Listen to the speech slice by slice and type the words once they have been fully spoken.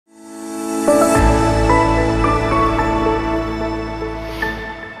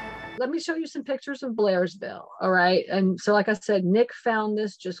let me show you some pictures of Blairsville. All right. And so, like I said, Nick found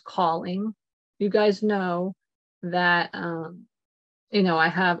this just calling. You guys know that, I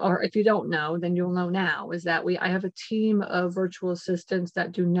have, or if you don't know, then you'll know now, is that I have a team of virtual assistants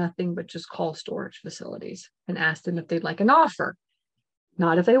that do nothing but just call storage facilities and ask them if they'd like an offer.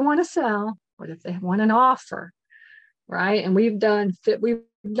 Not if they want to sell, but if they want an offer. Right. And we've done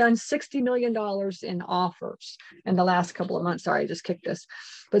 $60 million in offers in the last couple of months. Sorry, I just kicked this,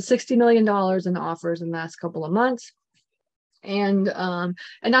 but $60 million in offers in the last couple of months. And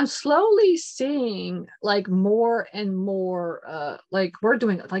I'm slowly seeing like more and more, like we're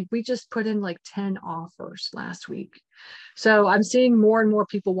doing, like we just put in like 10 offers last week. So I'm seeing more and more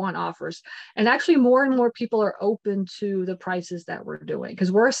people want offers, and actually more and more people are open to the prices that we're doing,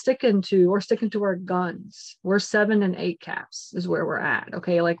 because we're sticking to our guns. We're 7 and 8 caps is where we're at.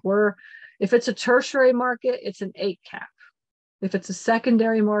 Okay. Like if it's a tertiary market, it's an 8 cap. If it's a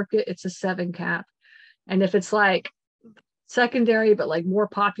secondary market, it's a 7 cap. And if it's like secondary, but like more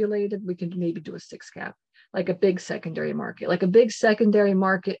populated, we can maybe do a 6 cap, like a big secondary market,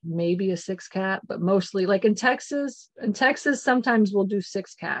 maybe a 6 cap, but mostly like in Texas, sometimes we'll do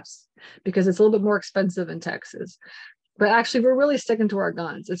 6 caps because it's a little bit more expensive in Texas. But actually we're really sticking to our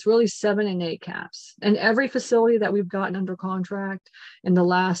guns. It's really 7 and 8 caps. And every facility that we've gotten under contract in the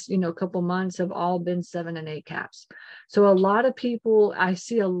last, couple months have all been 7 and 8 caps. So a lot of people, I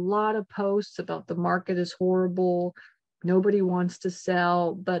see a lot of posts about the market is horrible. Nobody wants to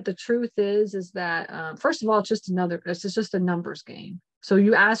sell. But the truth is that, first of all, it's just a numbers game. So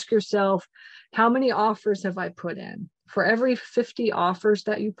you ask yourself, how many offers have I put in? For every 50 offers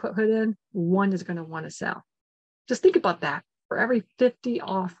that you put in, one is going to want to sell. Just think about that. For every 50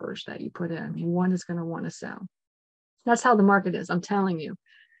 offers that you put in, one is going to want to sell. That's how the market is. I'm telling you,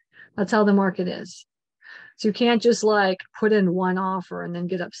 that's how the market is. So you can't just like put in one offer and then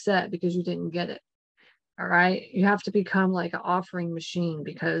get upset because you didn't get it. All right. You have to become like an offering machine,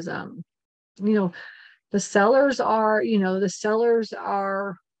 because, the sellers are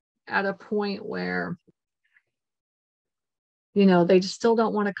at a point where, they just still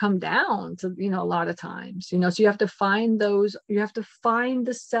don't want to come down to, a lot of times, so you have to find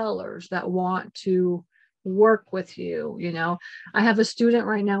the sellers that want to work with you. I have a student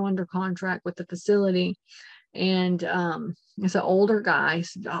right now under contract with the facility, and it's an older guy,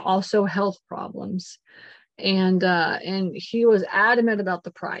 also health problems. And he was adamant about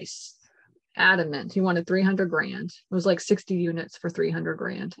the price. Adamant. He wanted 300 grand. It was like 60 units for 300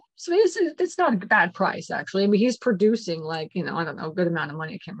 grand. So it's not a bad price, actually. I mean, he's producing like, I don't know, a good amount of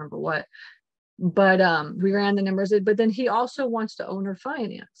money. I can't remember what, but we ran the numbers. But then he also wants to owner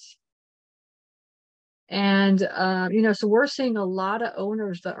finance. And, so we're seeing a lot of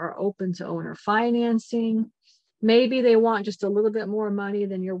owners that are open to owner financing. Maybe they want just a little bit more money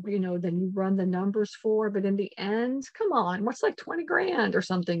than than you run the numbers for. But in the end, come on, what's like 20 grand or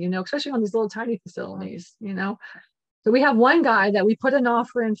something, especially on these little tiny facilities, So we have one guy that we put an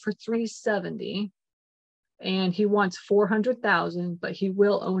offer in for 370, and he wants 400,000, but he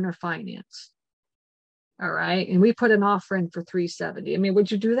will owner finance. All right. And we put an offer in for 370. I mean, would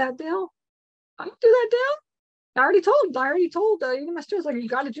you do that deal? I would do that deal. I already told my students, like, you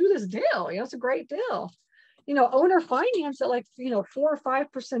got to do this deal. It's a great deal. Owner finance at like, 4 or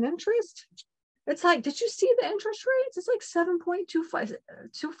 5% interest. It's like, did you see the interest rates? It's like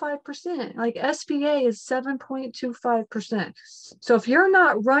 7.25%. Like SBA is 7.25%. So if you're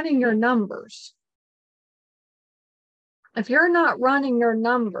not running your numbers at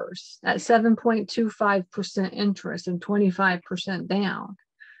 7.25% interest and 25% down,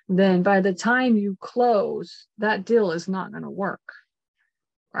 then by the time you close, that deal is not going to work.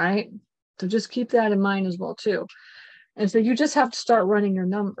 Right? So just keep that in mind as well too. And so you just have to start running your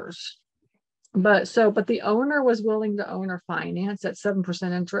numbers. But the owner was willing to owner finance at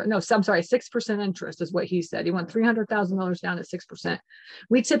 7% interest. No, I'm sorry, 6% interest is what he said. He went $300,000 down at 6%.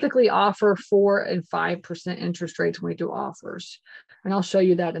 We typically offer 4 and 5% interest rates when we do offers. And I'll show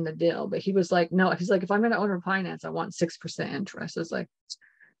you that in the deal. But he was like, no, he's like, if I'm going to owner finance, I want 6% interest. It's like,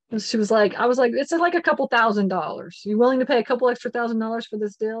 I was like, it's like a couple $1,000s. You willing to pay a couple extra $1,000 for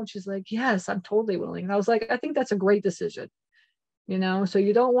this deal? And she's like, yes, I'm totally willing. And I was like, I think that's a great decision. So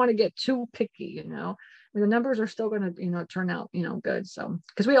you don't want to get too picky, and the numbers are still going to, turn out, good. So,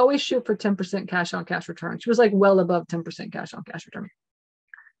 because we always shoot for 10% cash on cash return. She was like well above 10% cash on cash return.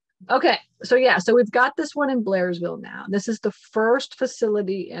 Okay. So yeah, so we've got this one in Blairsville now. This is the first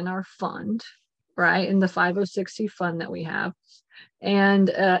facility in our fund, right? In the 506C fund that we have. And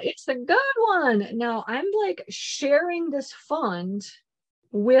it's a good one. Now I'm like sharing this fund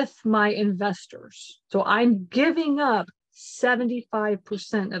with my investors. So I'm giving up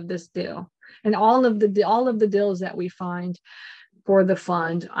 75% of this deal. And all of the deals that we find for the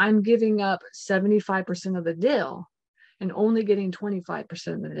fund, I'm giving up 75% of the deal and only getting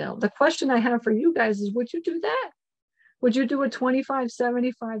 25% of the deal. The question I have for you guys is, would you do that? Would you do a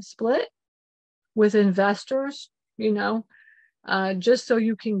 25-75 split with investors, just so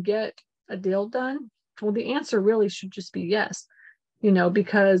you can get a deal done? Well, the answer really should just be yes,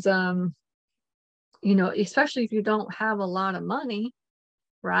 because, especially if you don't have a lot of money,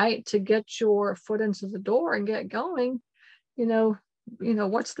 right, to get your foot into the door and get going,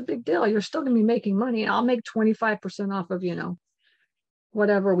 what's the big deal? You're still going to be making money. I'll make 25% off of,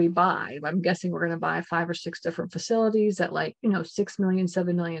 whatever we buy. I'm guessing we're going to buy 5 or 6 different facilities at $6 million,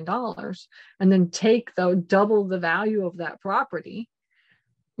 $7 million, and then take double the value of that property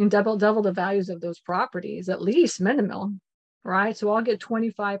and double the values of those properties, at least minimum, right? So I'll get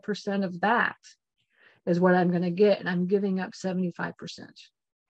 25% of that is what I'm going to get, and I'm giving up 75%.